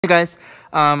Hey guys,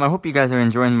 I hope you guys are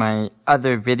enjoying my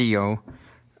other video,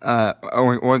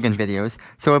 organ videos.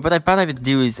 So what I thought I would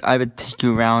do is I would take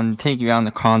you around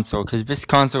the console, because this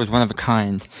console is one of a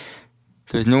kind.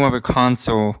 There's no other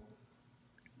console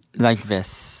like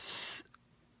this.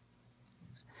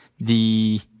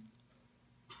 The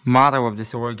model of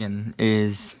this organ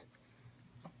is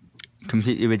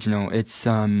completely original. It's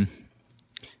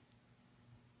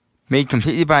made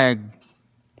completely by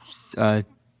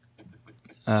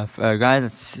a guy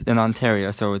that's in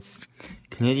Ontario, so it's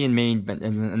Canadian made, but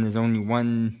and there's only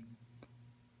one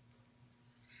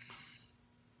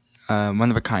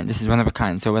of a kind. This is one of a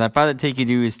kind. So what I thought I'd take you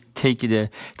to is take you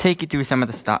through some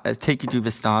of the take you through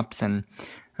the stops, and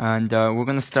we're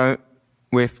gonna start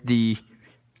with the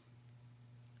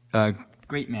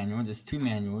great manual. There's two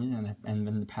manuals and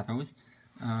then the pedals.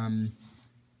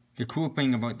 The cool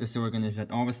thing about this organ is that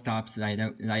all the stops light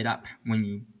up when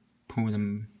you pull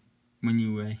them. When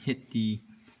you hit the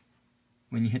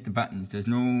buttons, there's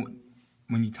no,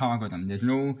 when you toggle them, there's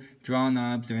no draw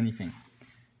knobs or anything.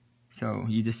 So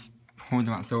you just hold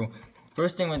them on. So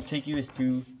first thing I'm going to take you is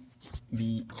to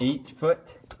the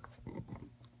 8-foot.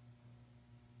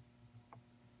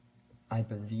 I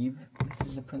believe this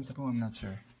is the principle. I'm not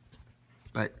sure,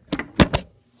 but.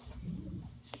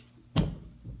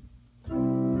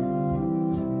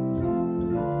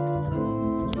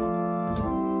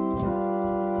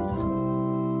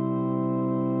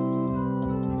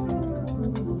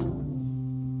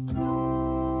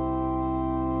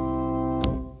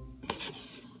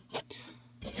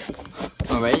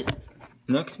 Alright,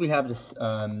 next we have this,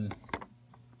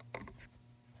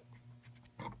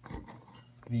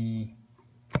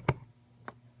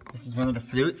 this is one of the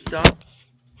flute stops.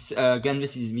 Again,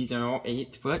 these are all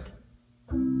 8-foot.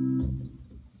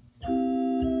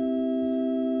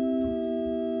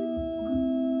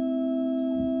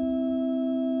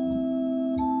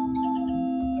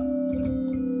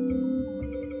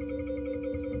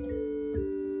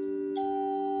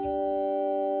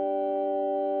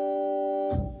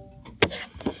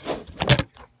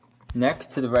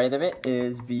 Next to the right of it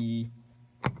is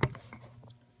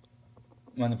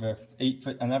one of the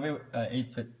 8-foot, another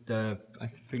 8-foot, I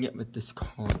forget what this is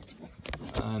called.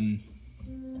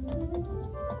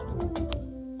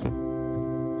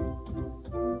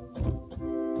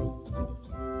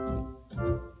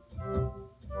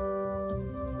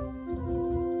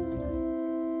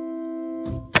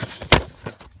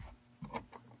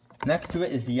 Next to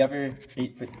it is the other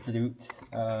 8-foot flute.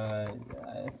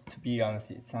 To be honest,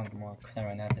 it sounds more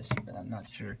clarinetish, but I'm not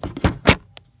sure.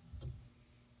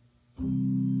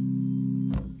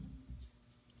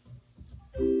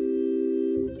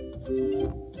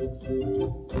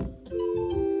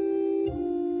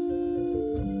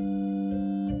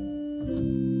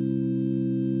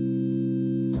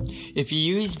 If you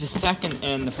use the second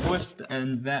and the fourth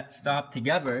and that stop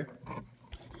together,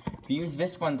 if you use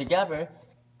this one together,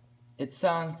 it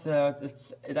sounds,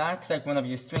 it acts like one of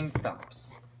your string stops.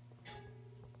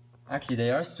 Actually, they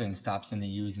are string stops when they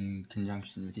use in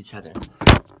conjunction with each other.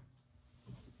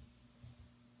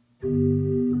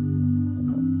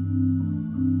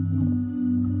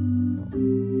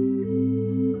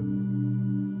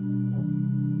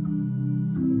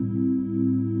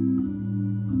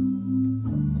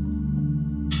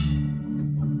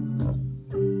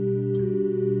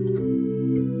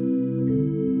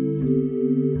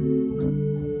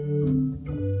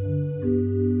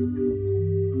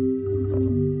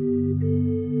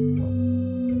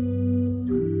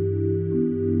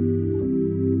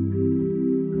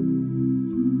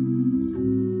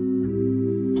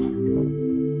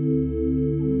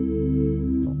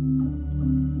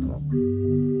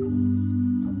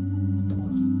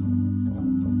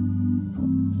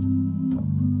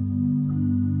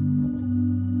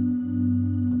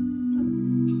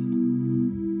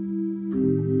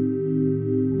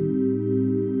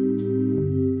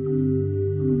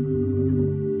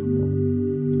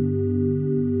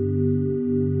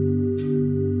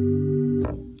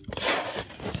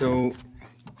 So,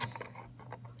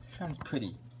 sounds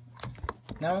pretty.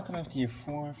 Now we're coming to your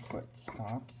 4-foot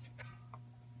stops.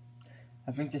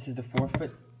 I think this is the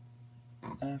 4-foot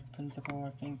principle,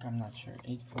 I think. I'm not sure.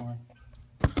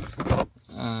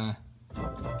 8-4.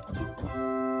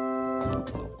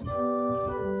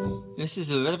 This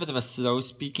is a little bit of a slow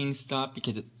speaking stop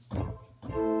because it's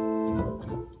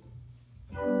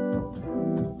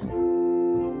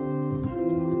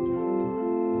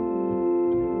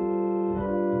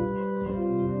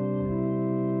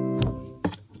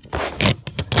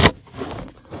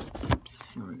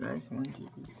sorry guys, 1, 2, 3,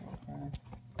 4, 5.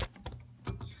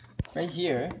 Right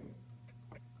here,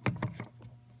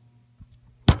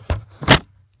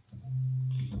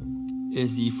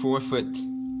 is the 4-foot.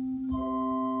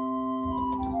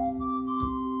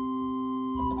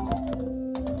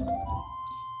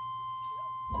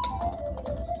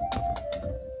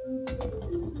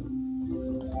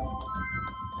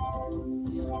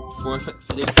 For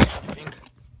this, I think.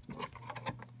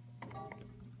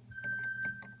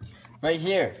 Right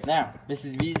here. Now, this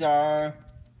is a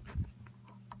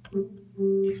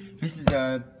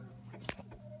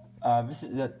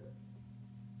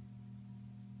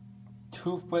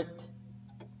 2-foot.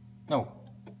 No,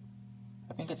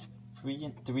 I think it's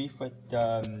 3-foot.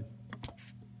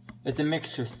 It's a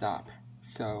mixture stop.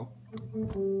 So.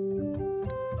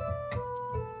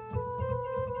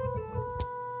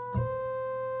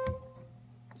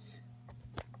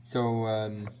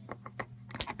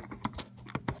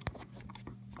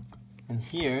 And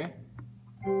here,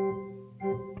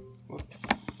 whoops,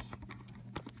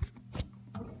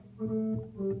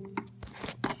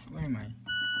 where am I?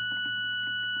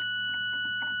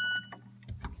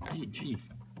 Jeez.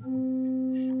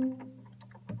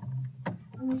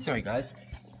 Sorry guys.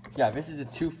 Yeah, this is a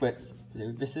 2-foot.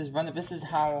 This is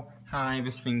how high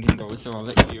this thing can go. So I'll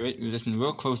let you hear it. You listen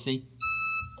real closely.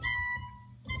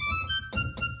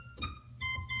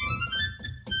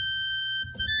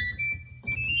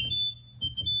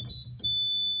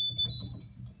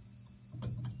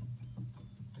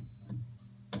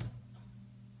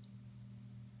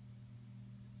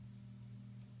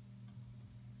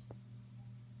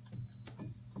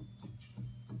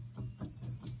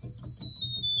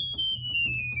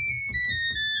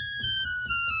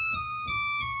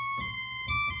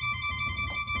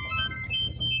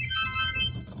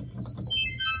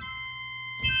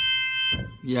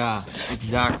 Yeah,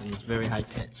 exactly. It's very high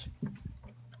pitch.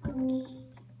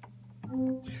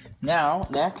 Now,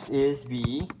 next is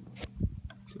the.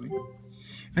 Sorry.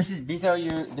 This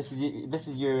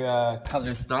is your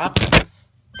color stop.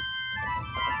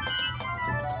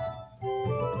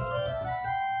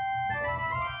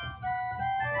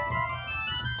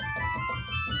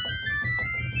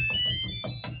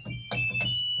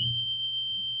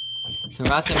 So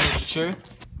that's a mixture.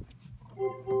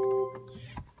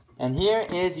 And here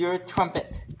is your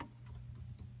trumpet.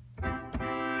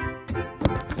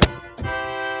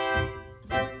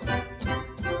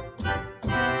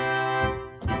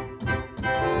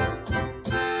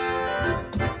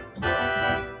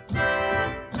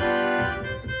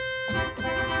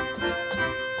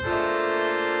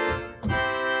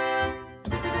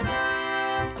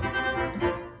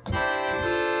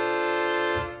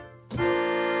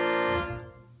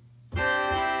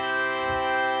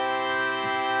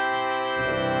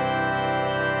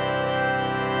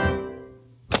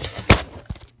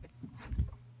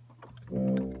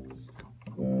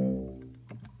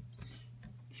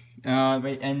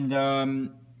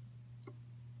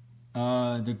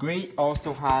 The grate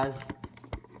also has.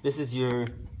 This is your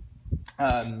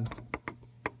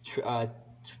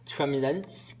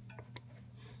tremulence.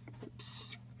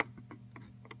 Oops.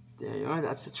 There you are.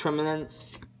 That's the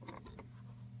tremulence.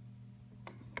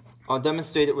 I'll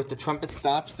demonstrate it with the trumpet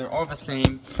stops. They're all the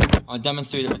same. I'll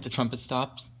demonstrate it with the trumpet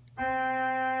stops.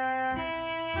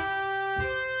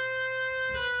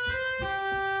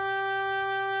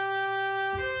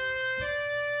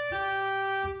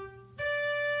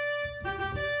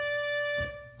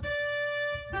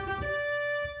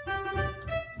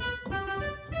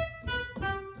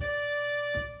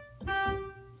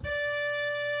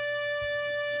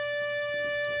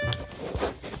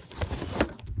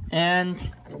 And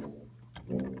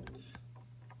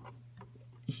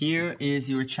here is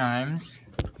your chimes.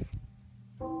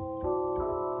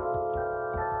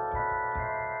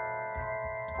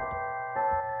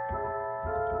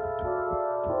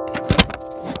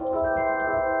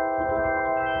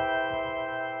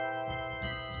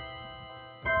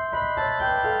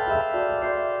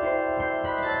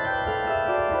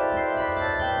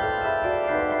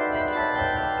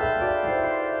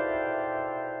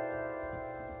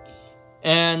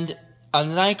 And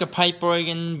unlike a pipe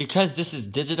organ, because this is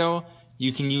digital,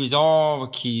 you can use all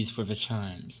the keys for the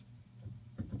chimes.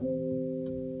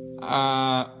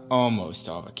 Almost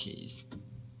all the keys.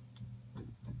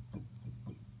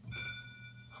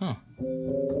 Huh.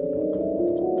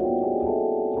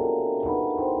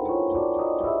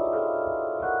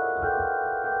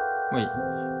 Wait.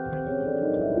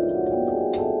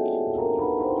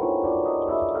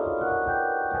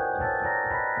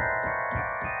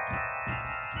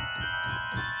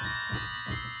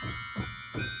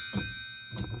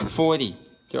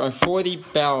 There are 40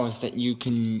 bells that you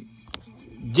can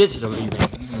digitally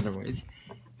ring, in other words.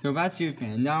 So that's your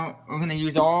pen. Now we're gonna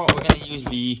use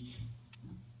the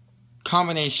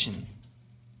combination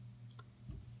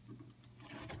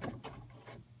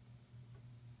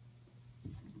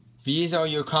These are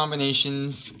your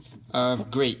combinations of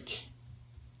great.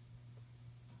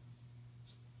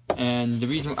 And the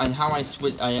reason and how I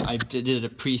did a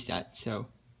preset, so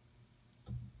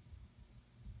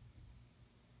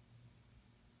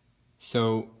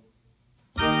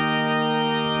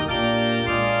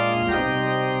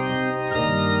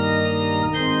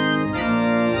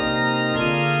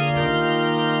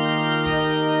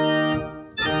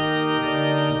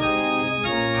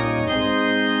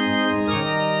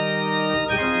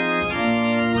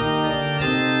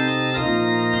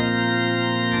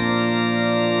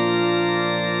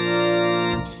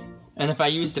and if I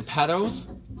use the pedals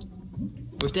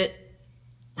with it,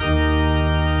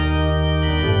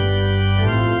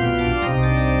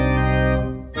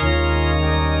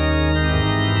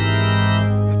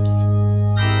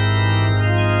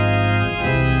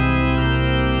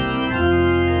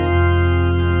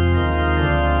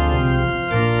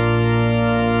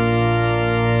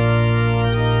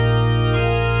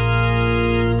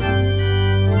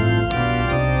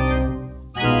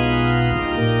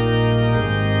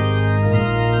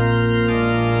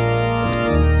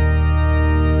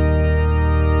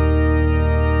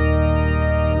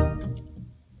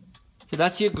 so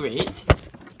that's your great.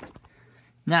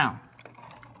 Now,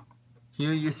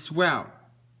 here your swell.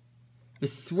 The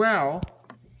swell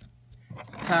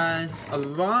has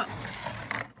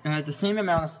it has the same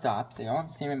amount of stops. They all have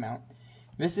the same amount.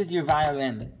 This is your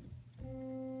violin.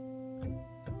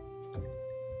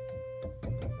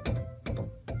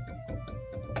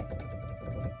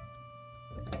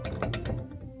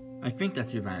 I think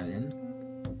that's your violin.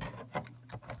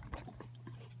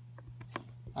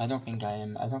 I don't think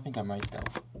I'm right though.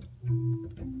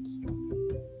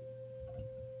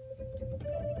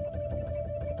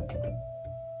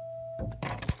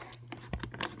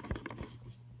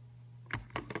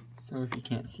 So if you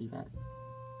can't see that.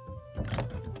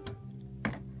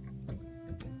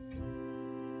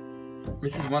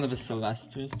 This is one of the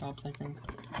Celestial stops, I think.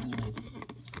 Anyways.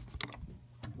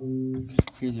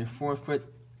 Here's your 4-foot.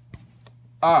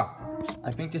 Ah!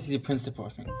 I think this is your principal, I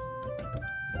think.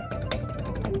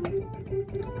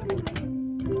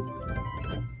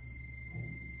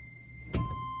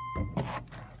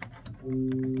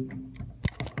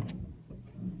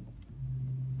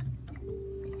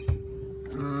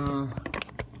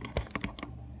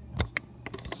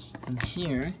 And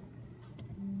here,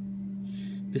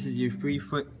 this is your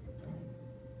 3-foot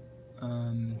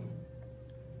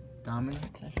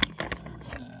dominant, I think.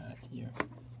 Here.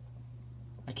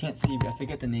 I can't see, but I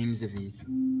forget the names of these.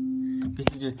 This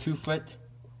is your 2-foot.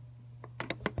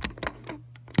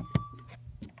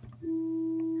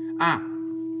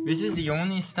 This is the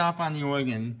only stop on the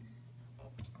organ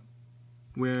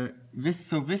where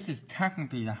this is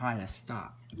technically the highest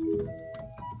stop.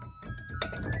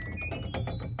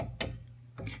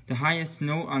 The highest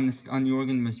note on the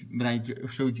organ was, that I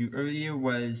showed you earlier,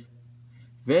 was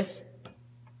this.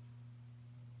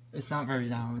 It's not very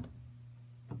loud.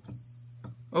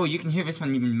 Oh, you can hear this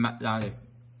one even louder.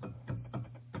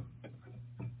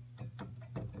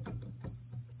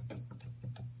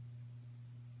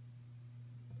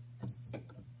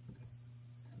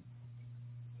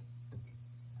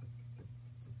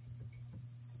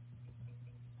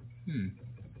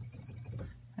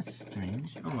 That's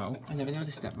strange. Oh well, I never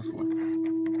noticed that before.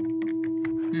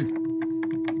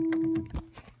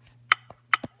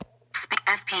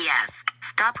 FPS.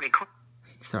 Stop record.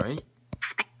 Sorry.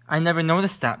 I never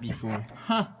noticed that before.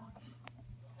 Huh.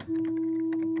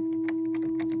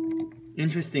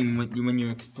 Interesting when you're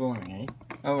exploring, eh?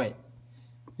 Oh wait.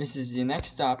 This is the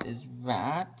next stop is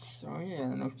that. Sorry, I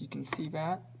don't know if you can see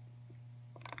that.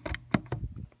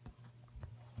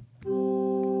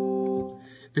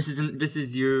 This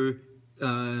is your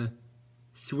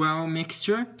swell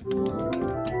mixture.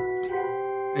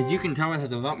 As you can tell, it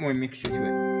has a lot more mixture to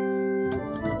it.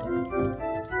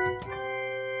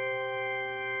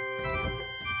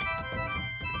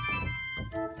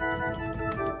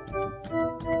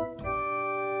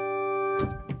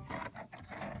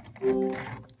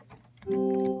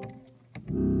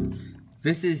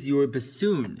 This is your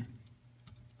bassoon.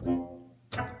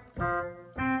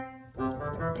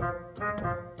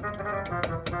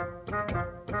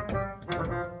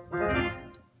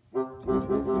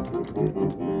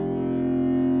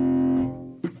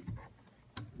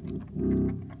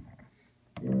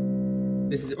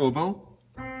 This is oboe.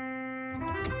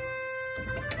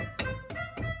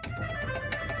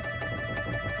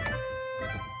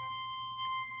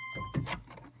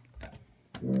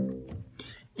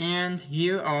 And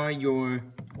here are your,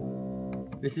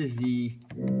 this is the,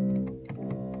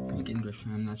 I think English,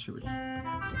 I'm not sure which.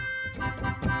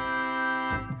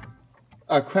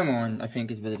 Cremorne, I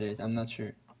think is what it is. I'm not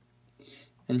sure.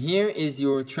 And here is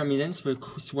your tremulence for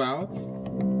swell.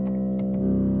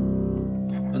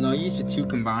 And I'll use the two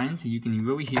combined so you can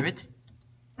really hear it.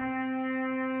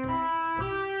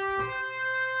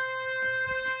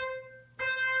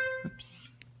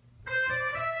 Oops.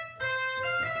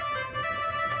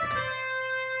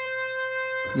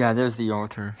 Yeah, there's the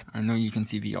altar. I know you can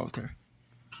see the altar.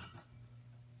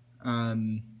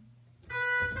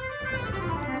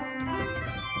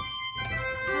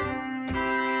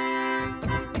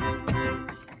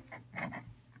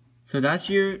 So that's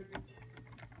your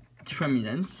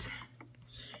tremulence,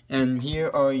 and here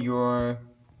are your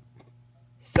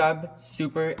sub,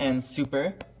 super, and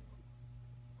super.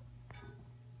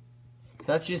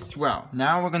 That's your swell.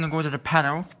 Now we're gonna go to the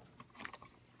pedal.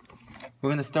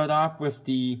 We're gonna start off with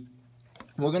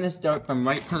we're gonna start from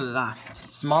right to left,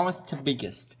 smallest to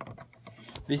biggest.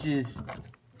 This is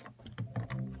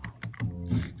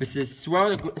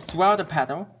swell to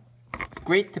pedal,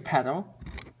 great to pedal.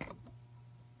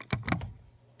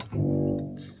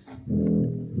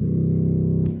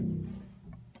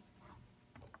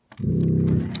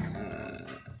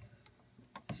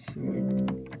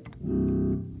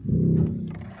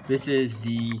 This is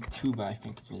the tuba, I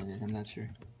think is what it is, I'm not sure.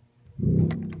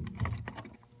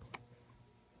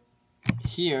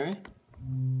 Here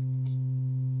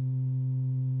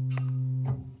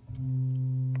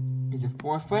is a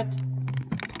 4-foot,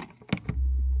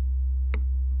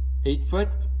 8-foot,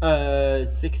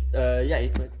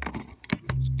 8-foot.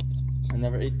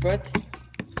 Another 8-foot,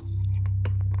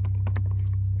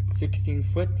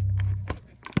 16-foot.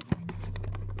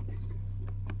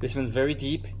 This one's very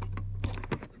deep.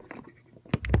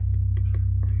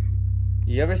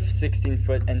 The other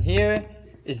 16-foot, and here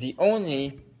is the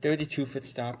only 32-foot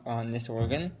stop on this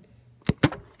organ.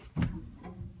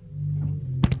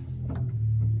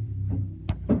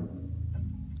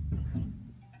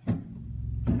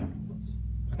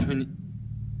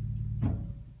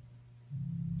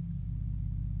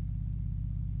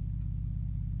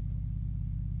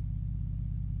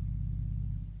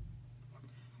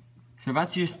 So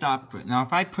that's your stop foot. Now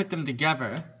if I put them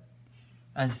together,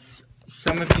 as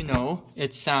some of you know,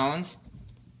 it sounds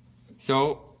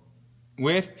so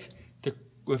with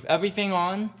everything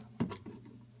on,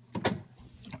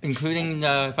 including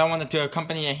if I wanted to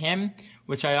accompany a hymn,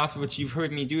 which you've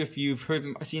heard me do if you've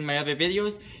seen my other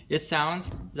videos, it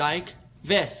sounds like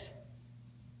this.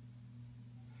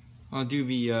 I'll do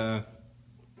the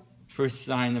first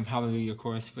line of Hallelujah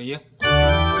chorus for you.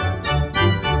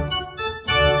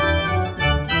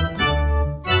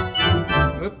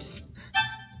 Oops,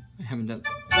 I haven't done it.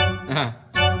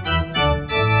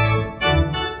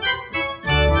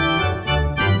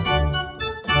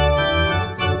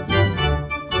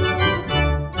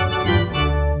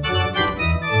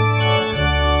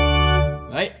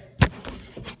 Right?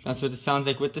 That's what it sounds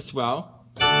like with the swell.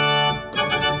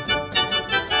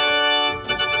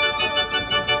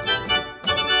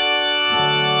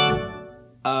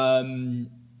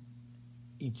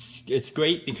 It's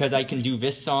great because I can do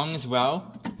this song as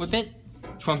well with it.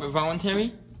 Trumpet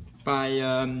Voluntary by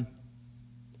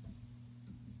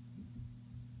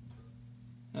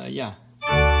yeah.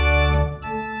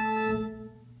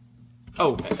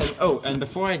 And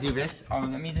before I do this,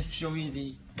 let me just show you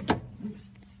the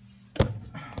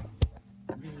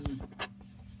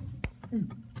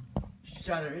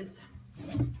shutters.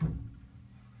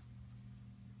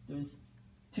 There's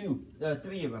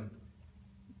three of them.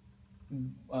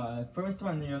 First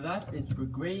one on your left is for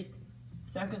great,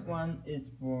 second one is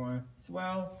for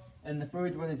swell, and the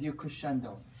third one is your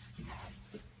crescendo.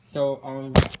 So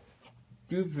I'll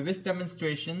do for this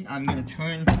demonstration, I'm going to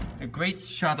turn the great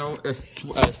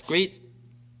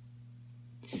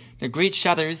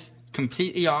shutters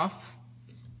completely off,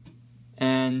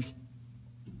 and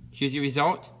here's your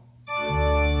result.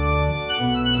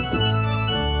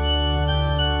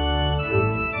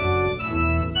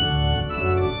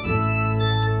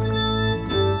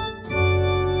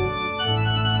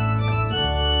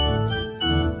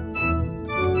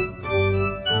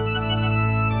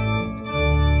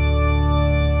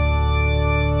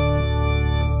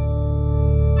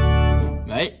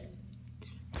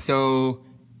 So,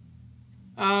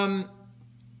 now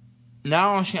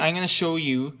I'm going to show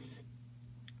you,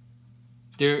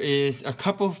 there is a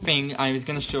couple things, I was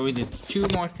going to show you the two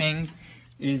more things,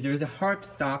 is there's a harp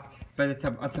stop, but it's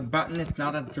a button, it's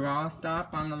not a draw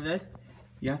stop on the list.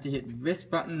 You have to hit this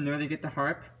button in order to get the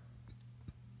harp.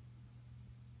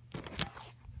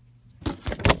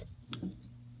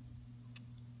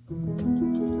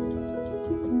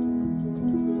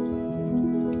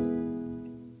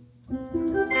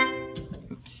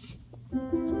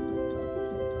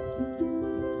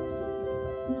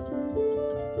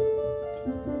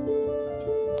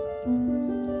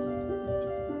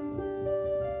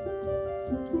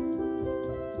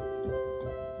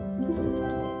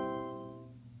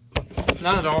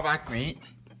 not at all that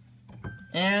great.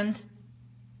 And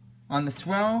on the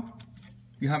swell,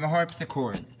 you have a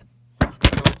harpsichord. So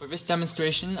for this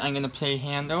demonstration, I'm going to play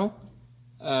Handel,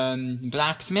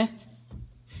 Blacksmith.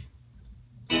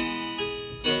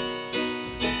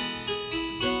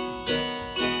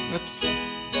 Whoops.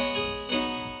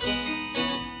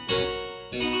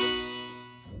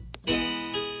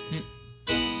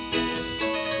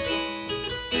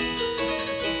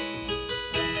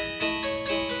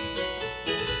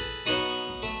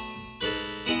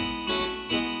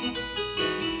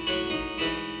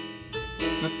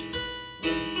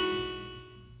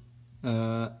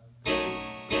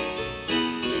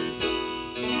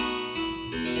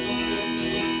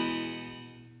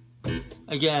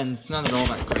 Again, it's not at all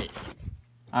that great.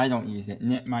 I don't use it.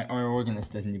 Our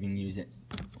organist doesn't even use it.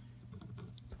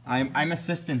 I'm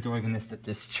assistant organist at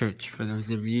this church, for those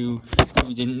of you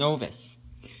who didn't know this.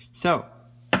 So,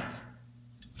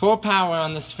 full power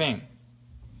on this thing.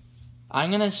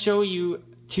 I'm going to show you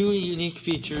two unique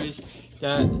features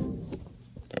that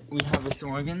we have this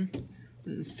organ.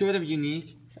 It's sort of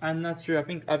unique. I'm not sure. I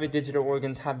think other digital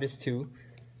organs have this too.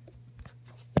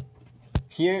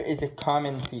 Here is a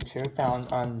common feature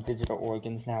found on digital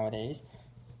organs nowadays.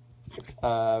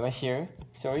 Right here,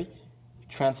 sorry.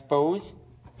 Transpose.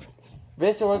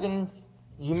 This organ,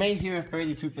 you may hear a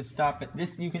 32-foot stop, but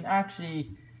this, you can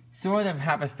actually sort of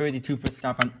have a 32-foot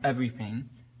stop on everything.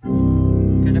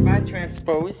 Because if I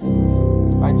transpose,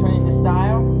 by turning this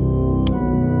dial,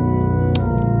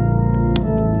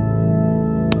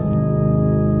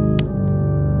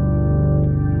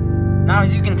 now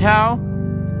as you can tell,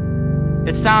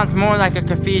 it sounds more like a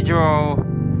cathedral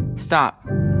stop.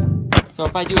 So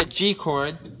if I do a G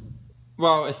chord,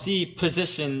 well, a C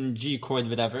position G chord,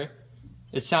 whatever,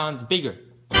 it sounds bigger.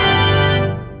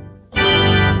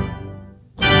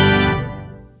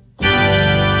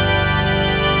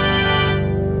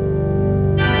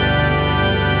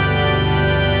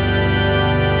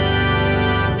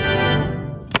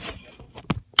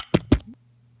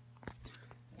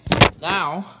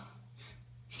 Now,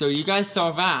 so you guys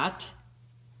saw that.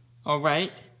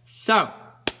 Alright, so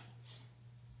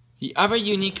the other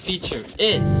unique feature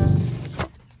is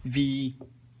the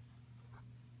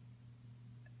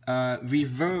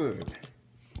reverb.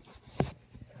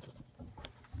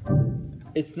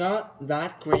 It's not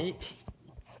that great,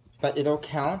 but it'll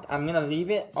count. I'm going to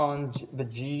leave it on the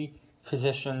G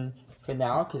position for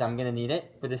now because I'm going to need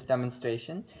it for this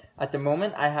demonstration. At the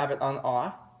moment, I have it on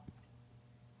off.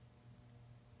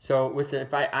 So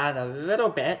if I add a little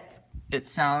bit, it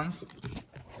sounds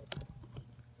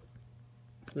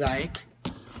like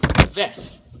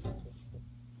this.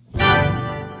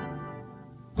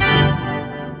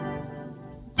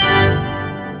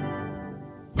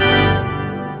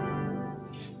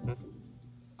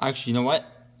 Actually, you know what?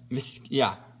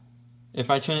 Yeah. If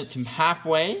I turn it to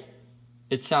halfway,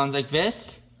 it sounds like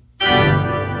this.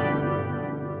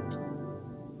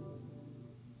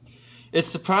 It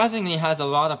surprisingly has a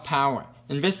lot of power.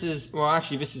 And this is, well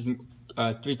actually this is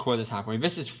 3/4 halfway.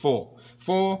 This is full.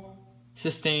 Full,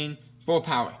 sustain, full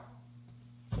power.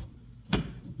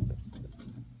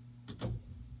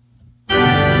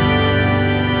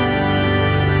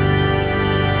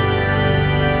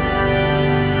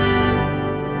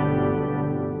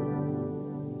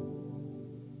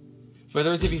 For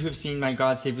those of you who have seen my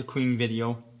God Save the Queen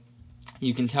video,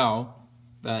 you can tell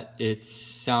that it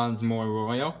sounds more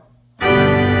royal.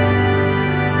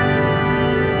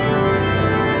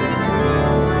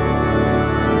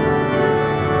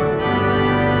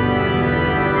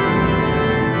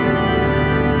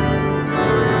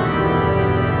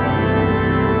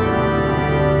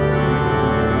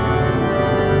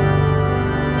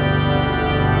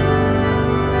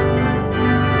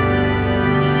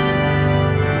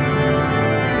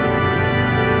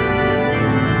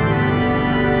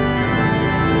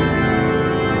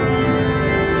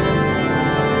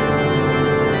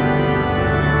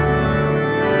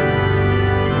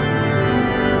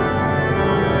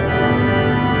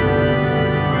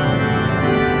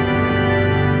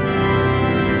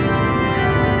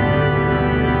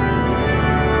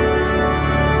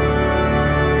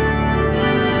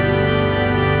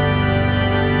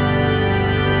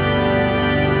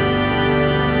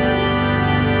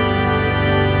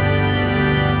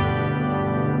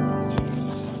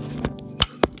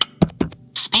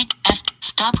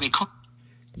 Stop record.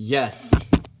 Yes.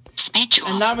 Speech off.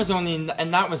 And that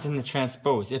was in the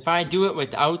transpose. If I do it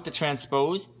without the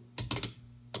transpose,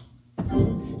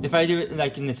 if I do it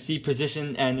like in the C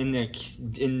position and in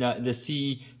the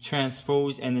C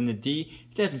transpose and in the D,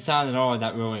 it doesn't sound at all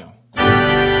that royal.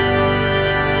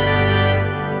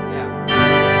 Yeah.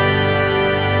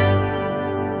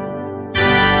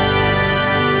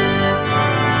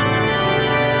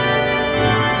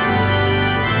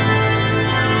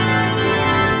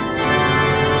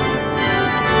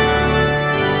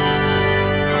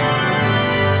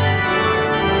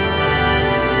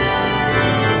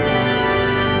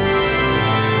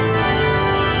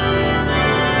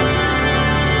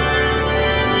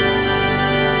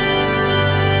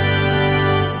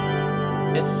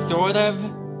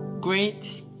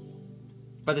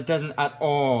 but it doesn't at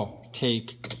all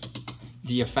take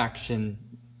the effect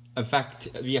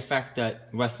that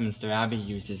Westminster Abbey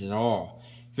uses at all.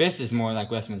 This is more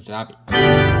like Westminster Abbey.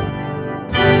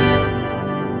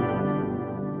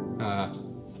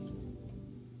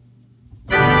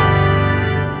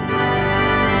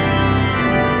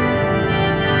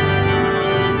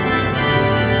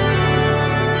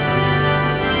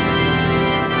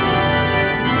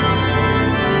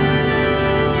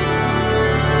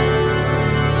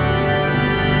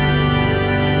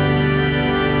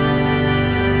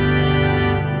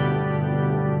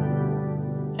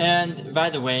 And by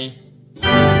the way, this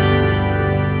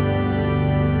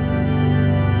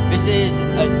is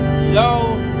as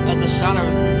low as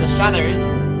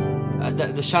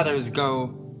the shutters go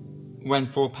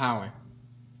when full power.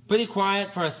 Pretty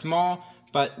quiet for a small,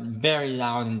 but very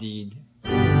loud indeed.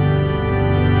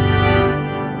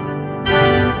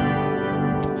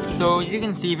 So you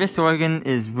can see this organ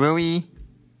is really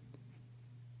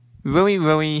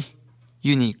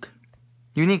unique.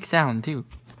 Unique sound too.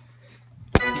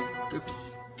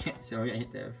 Oops. Sorry, I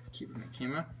hit the keyboard on my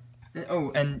camera.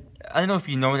 Oh, and I don't know if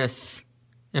you notice,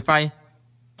 if I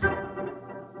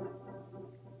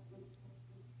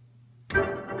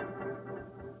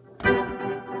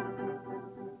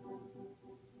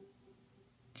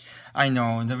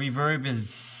know, the reverb is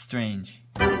strange.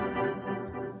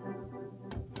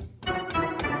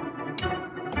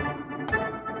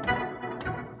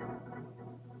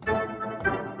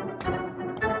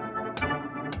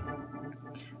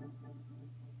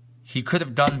 He could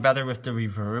have done better with the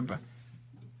reverb.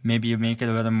 Maybe you make it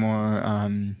a little more,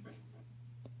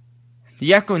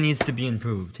 the echo needs to be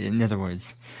improved, in other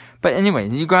words. But anyway,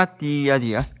 you got the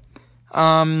idea.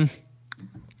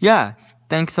 Yeah,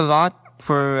 thanks a lot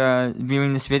for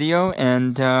viewing this video,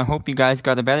 and hope you guys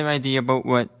got a better idea about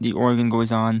what the organ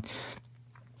goes on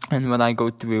and what I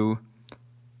go through.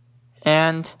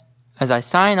 And as I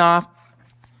sign off,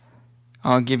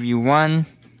 I'll give you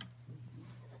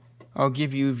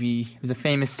the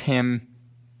famous hymn.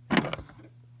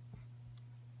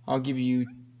 I'll give you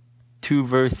 2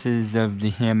 verses of the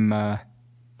hymn,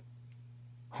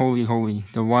 Holy, Holy.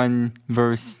 The 1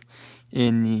 verse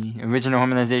in the original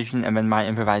harmonization and then my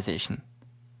improvisation.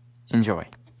 Enjoy.